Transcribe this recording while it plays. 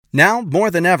Now, more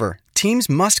than ever, teams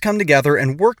must come together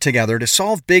and work together to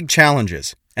solve big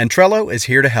challenges, and Trello is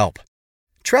here to help.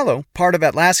 Trello, part of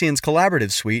Atlassian's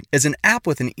collaborative suite, is an app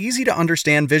with an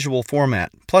easy-to-understand visual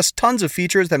format, plus tons of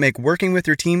features that make working with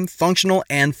your team functional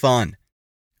and fun.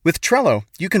 With Trello,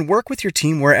 you can work with your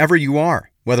team wherever you are,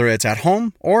 whether it's at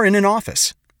home or in an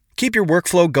office. Keep your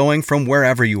workflow going from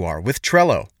wherever you are with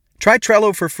Trello. Try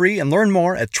Trello for free and learn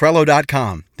more at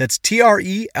Trello.com. That's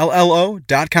Trello.com.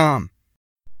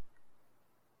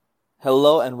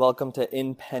 Hello and welcome to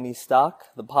In Penny Stock,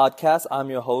 the podcast. I'm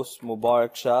your host,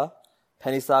 Mubarak Shah,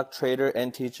 penny stock trader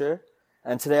and teacher.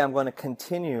 And today I'm going to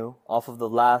continue off of the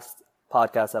last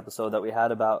podcast episode that we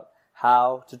had about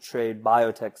how to trade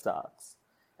biotech stocks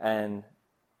and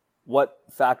what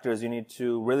factors you need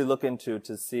to really look into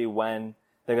to see when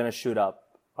they're going to shoot up.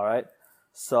 All right.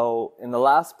 So in the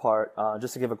last part,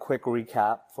 just to give a quick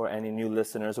recap for any new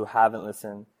listeners who haven't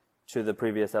listened to the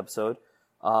previous episode,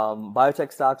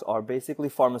 biotech stocks are basically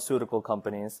pharmaceutical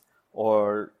companies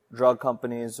or drug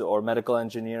companies or medical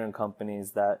engineering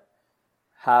companies that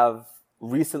have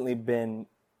recently been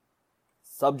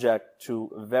subject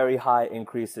to very high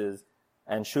increases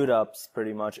and shoot ups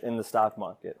pretty much in the stock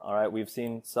market. All right, we've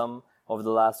seen some over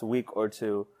the last week or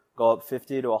two go up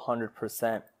 50 to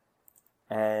 100%.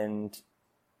 And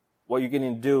what you're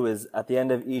going to do is at the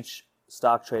end of each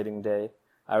stock trading day,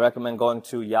 I recommend going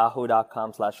to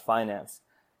yahoo.com/finance.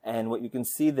 And what you can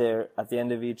see there at the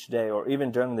end of each day, or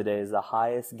even during the day, is the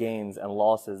highest gains and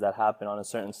losses that happen on a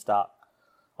certain stock.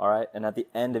 All right. And at the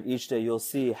end of each day, you'll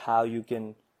see how you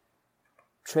can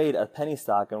trade a penny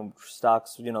stock and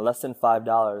stocks, less than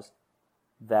 $5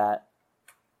 that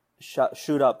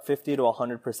shoot up 50 to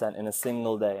 100% in a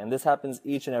single day. And this happens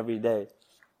each and every day.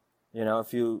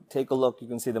 If you take a look, you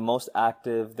can see the most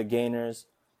active, the gainers,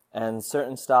 and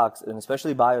certain stocks, and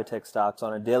especially biotech stocks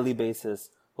on a daily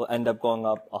basis, will end up going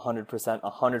up 100%,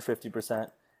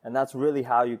 150%. And that's really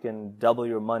how you can double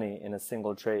your money in a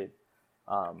single trade,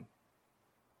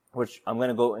 which I'm going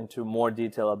to go into more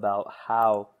detail about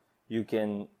how you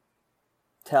can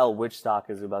tell which stock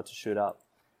is about to shoot up.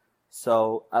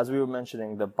 So as we were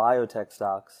mentioning, the biotech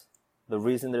stocks, the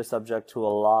reason they're subject to a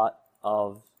lot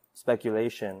of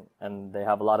speculation and they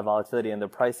have a lot of volatility in their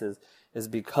prices is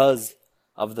because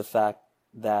of the fact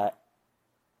that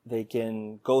they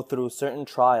can go through certain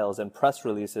trials and press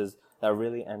releases that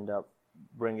really end up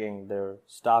bringing their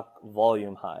stock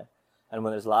volume high. And when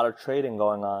there's a lot of trading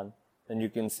going on, then you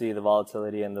can see the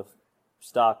volatility in the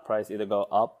stock price either go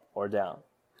up or down.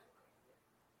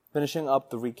 Finishing up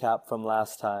the recap from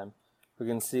last time, we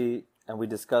can see and we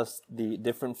discussed the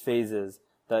different phases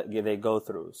that they go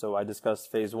through. So I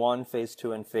discussed phase 1, phase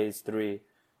 2, and phase 3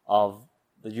 of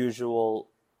the usual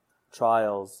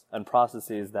trials and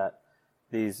processes that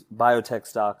these biotech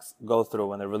stocks go through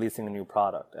when they're releasing a new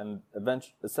product. And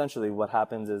essentially what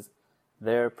happens is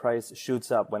their price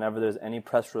shoots up whenever there's any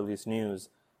press release news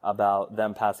about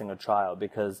them passing a trial,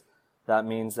 because that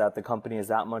means that the company is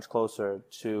that much closer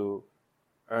to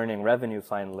earning revenue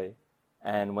finally.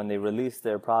 And when they release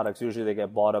their products, usually they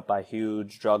get bought up by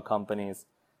huge drug companies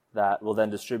that will then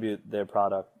distribute their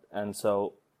product. And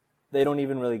so they don't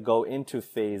even really go into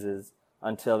phases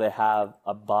until they have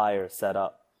a buyer set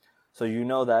up. So you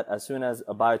know that as soon as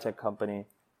a biotech company,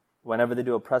 whenever they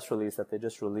do a press release that they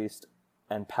just released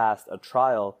and passed a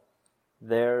trial,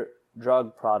 their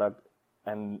drug product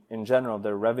and in general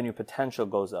their revenue potential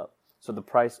goes up. So the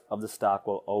price of the stock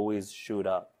will always shoot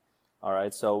up. All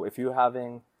right. So if you're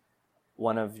having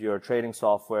one of your trading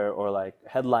software or like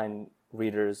headline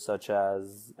readers such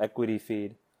as Equity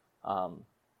Feed,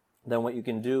 then what you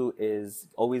can do is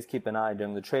always keep an eye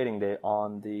during the trading day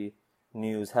on the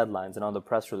news headlines and on the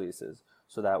press releases,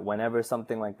 so that whenever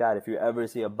something like that, if you ever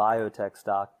see a biotech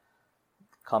stock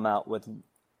come out with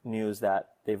news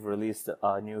that they've released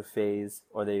a new phase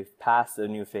or they've passed a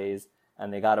new phase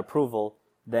and they got approval,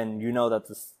 then you know that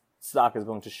the stock is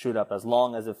going to shoot up as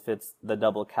long as it fits the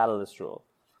double catalyst rule,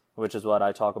 which is what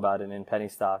I talk about in penny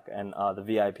stock and the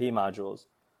VIP modules.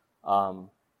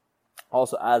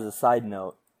 Also, as a side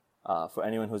note, for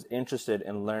anyone who's interested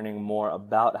in learning more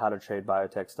about how to trade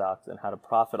biotech stocks and how to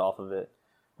profit off of it,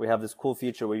 we have this cool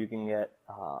feature where you can get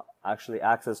actually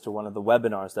access to one of the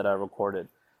webinars that I recorded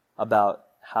about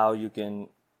how you can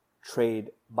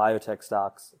trade biotech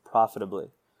stocks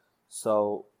profitably.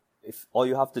 So if all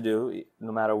you have to do,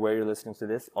 no matter where you're listening to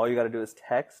this, all you got to do is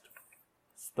text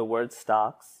the word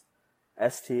stocks,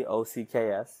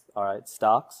 STOCKS, all right,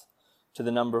 stocks, to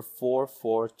the number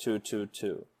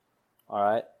 44222. All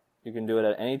right. You can do it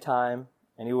at any time,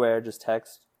 anywhere. Just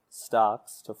text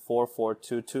stocks to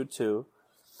 44222,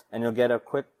 and you'll get a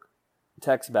quick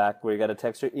text back where you got to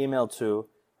text your email to,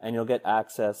 and you'll get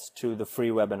access to the free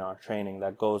webinar training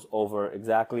that goes over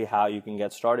exactly how you can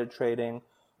get started trading,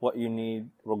 what you need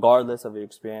regardless of your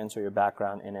experience or your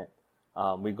background in it.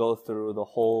 We go through the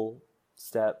whole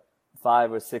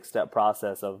 5 or 6 step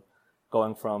process of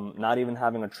going from not even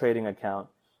having a trading account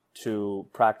to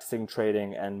practicing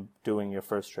trading and doing your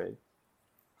first trade.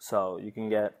 So you can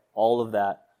get all of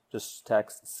that. Just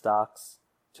text stocks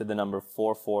to the number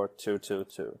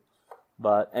 44222.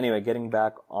 But anyway, getting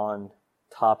back on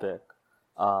topic,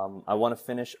 I want to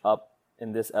finish up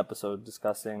in this episode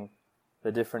discussing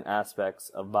the different aspects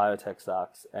of biotech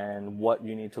stocks and what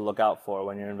you need to look out for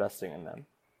when you're investing in them.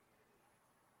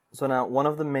 So now, one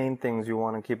of the main things you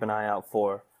want to keep an eye out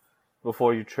for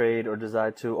before you trade or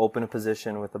decide to open a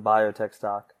position with a biotech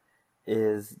stock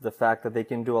is the fact that they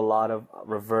can do a lot of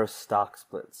reverse stock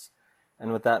splits.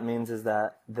 And what that means is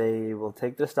that they will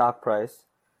take the stock price,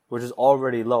 which is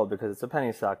already low because it's a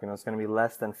penny stock, it's going to be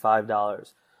less than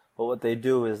 $5. But what they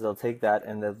do is they'll take that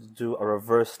and they'll do a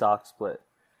reverse stock split,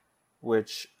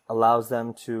 which allows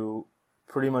them to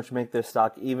pretty much make their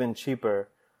stock even cheaper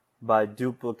by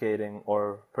duplicating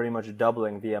or pretty much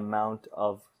doubling the amount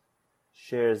of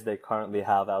shares they currently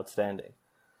have outstanding.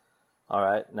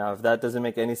 Alright, now if that doesn't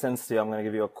make any sense to you, I'm going to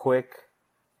give you a quick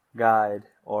guide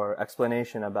or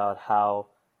explanation about how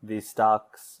these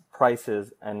stocks'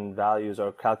 prices and values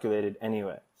are calculated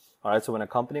anyway. Alright, so when a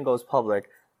company goes public,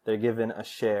 they're given a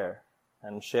share.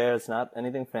 And share is not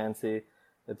anything fancy,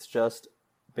 it's just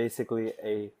basically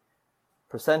a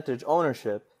percentage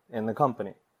ownership in the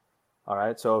company.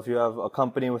 Alright, so if you have a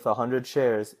company with 100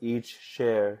 shares, each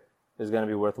share is going to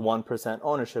be worth 1%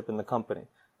 ownership in the company.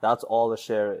 That's all a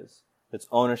share is. It's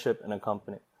ownership in a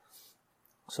company.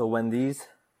 So when these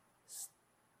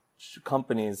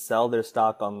companies sell their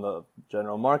stock on the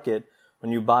general market,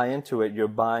 when you buy into it, you're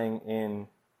buying in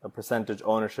a percentage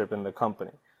ownership in the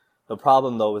company. The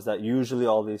problem, though, is that usually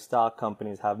all these stock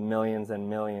companies have millions and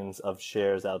millions of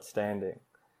shares outstanding.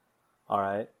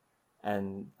 Alright?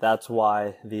 And that's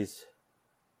why these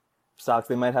stocks,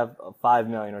 they might have 5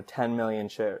 million or 10 million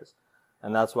shares.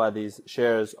 And that's why these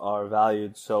shares are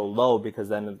valued so low, because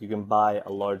then you can buy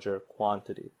a larger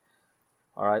quantity.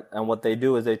 Alright? And what they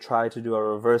do is they try to do a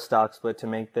reverse stock split to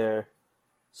make their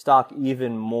stock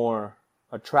even more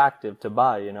attractive to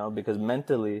buy, because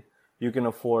mentally you can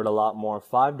afford a lot more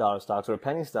 $5 stocks or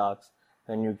penny stocks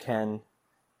than you can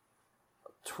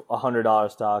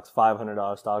 $100 stocks,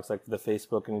 $500 stocks like the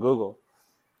Facebook and Google.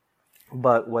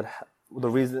 But the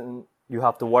reason you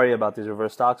have to worry about these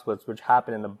reverse stock splits, which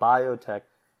happen in the biotech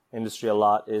industry a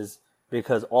lot, is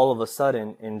because all of a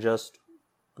sudden, in just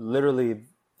literally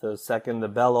the second the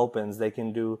bell opens, they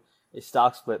can do a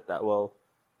stock split that will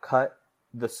cut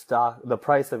the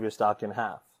price of your stock in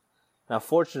half. Now,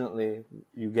 fortunately,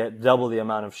 you get double the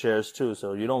amount of shares too,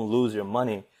 so you don't lose your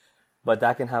money, but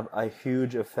that can have a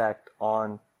huge effect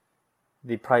on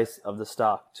the price of the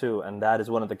stock too, and that is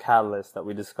one of the catalysts that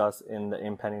we discuss in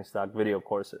the penny stock video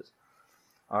courses.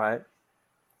 Alright?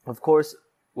 Of course,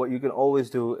 what you can always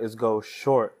do is go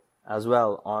short as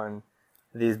well on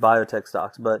these biotech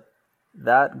stocks, but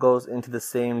that goes into the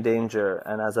same danger,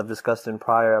 and as I've discussed in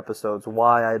prior episodes,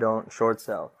 why I don't short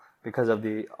sell, because of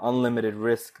the unlimited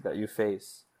risk that you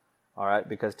face. Alright?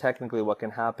 Because technically what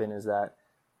can happen is that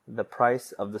the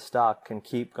price of the stock can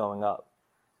keep going up.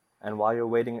 And while you're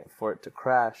waiting for it to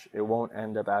crash, it won't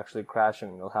end up actually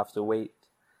crashing. You'll have to wait.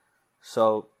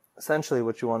 So essentially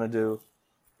what you want to do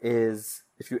is,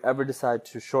 if you ever decide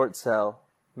to short sell,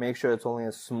 make sure it's only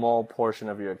a small portion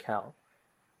of your account.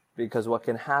 Because what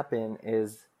can happen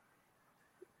is,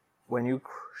 when you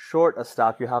short a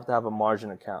stock, you have to have a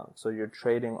margin account. So you're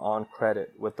trading on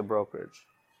credit with the brokerage.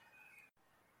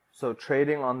 So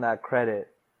trading on that credit,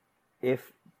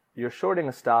 if you're shorting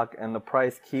a stock and the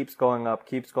price keeps going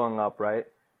up, right?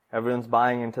 Everyone's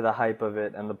buying into the hype of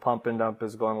it and the pump and dump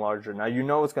is going larger. Now you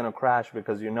know it's going to crash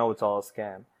because you know it's all a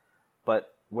scam.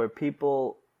 But where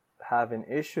people have an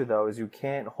issue, though, is you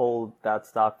can't hold that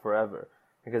stock forever.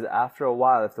 Because after a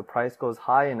while, if the price goes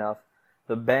high enough,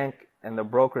 the bank and the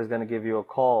broker is going to give you a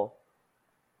call.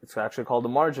 It's actually called a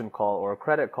margin call or a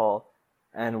credit call.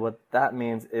 And what that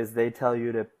means is they tell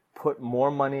you to put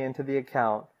more money into the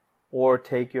account or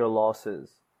take your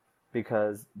losses,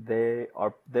 because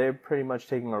they're pretty much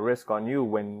taking a risk on you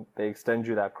when they extend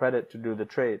you that credit to do the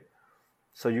trade.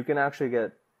 So you can actually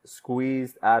get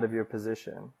squeezed out of your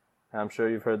position. I'm sure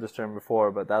you've heard this term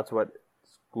before, but that's what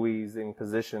squeezing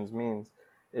positions means,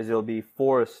 is you'll be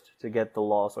forced to get the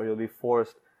loss, or you'll be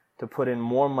forced to put in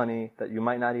more money that you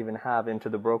might not even have into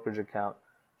the brokerage account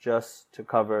just to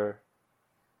cover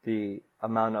the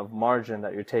amount of margin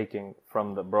that you're taking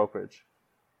from the brokerage.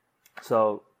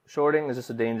 So shorting is just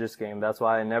a dangerous game. That's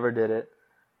why I never did it.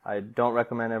 I don't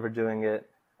recommend ever doing it.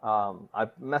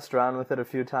 I've messed around with it a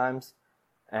few times,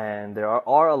 and there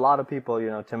are a lot of people,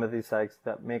 Timothy Sykes,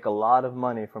 that make a lot of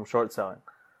money from short selling.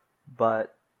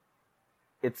 But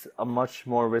it's a much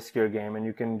more riskier game, and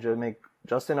you can just make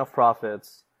just enough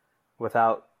profits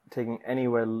without taking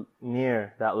anywhere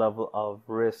near that level of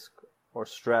risk or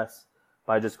stress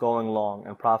by just going long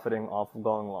and profiting off of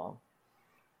going long.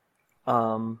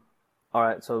 All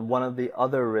right, so one of the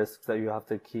other risks that you have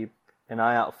to keep an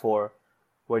eye out for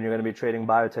when you're going to be trading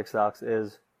biotech stocks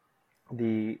is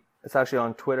it's actually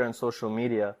on Twitter and social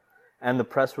media, and the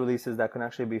press releases that can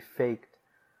actually be faked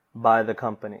by the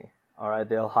company. All right,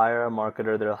 they'll hire a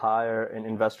marketer, they'll hire an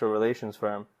investor relations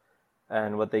firm,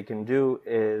 and what they can do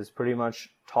is pretty much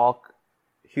talk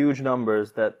huge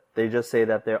numbers that they just say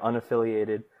that they're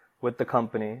unaffiliated with the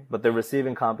company, but they're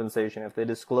receiving compensation. If they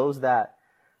disclose that,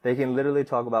 they can literally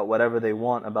talk about whatever they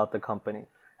want about the company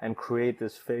and create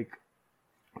this fake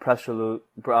press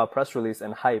release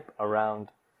and hype around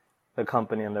the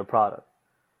company and their product.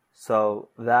 So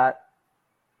that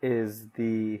is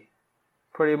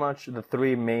pretty much the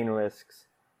three main risks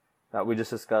that we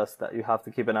just discussed that you have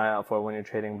to keep an eye out for when you're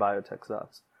trading biotech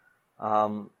stocks.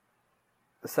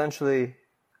 Essentially,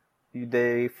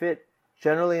 they fit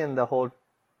generally in the whole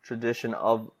tradition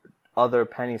of other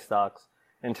penny stocks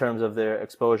in terms of their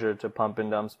exposure to pump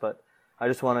and dumps, but I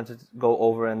just wanted to go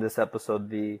over in this episode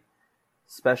the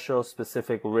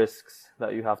specific risks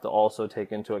that you have to also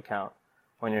take into account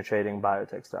when you're trading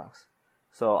biotech stocks.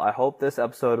 So I hope this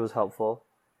episode was helpful.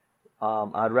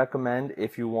 I'd recommend,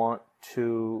 if you want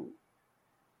to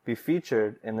be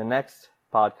featured in the next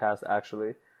podcast,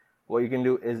 actually, what you can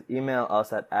do is email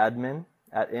us at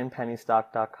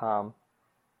admin@inpennystock.com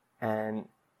and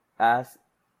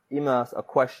email us a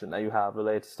question that you have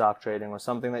related to stock trading or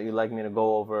something that you'd like me to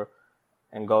go over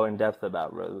and go in depth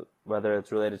about, whether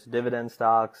it's related to dividend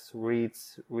stocks,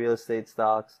 REITs, real estate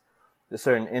stocks, a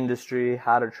certain industry,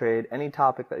 how to trade, any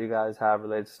topic that you guys have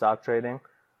related to stock trading.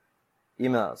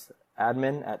 Email us,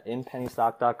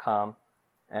 admin@inpennystock.com,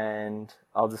 and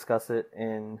I'll discuss it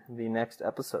in the next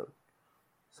episode.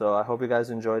 So I hope you guys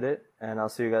enjoyed it, and I'll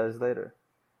see you guys later.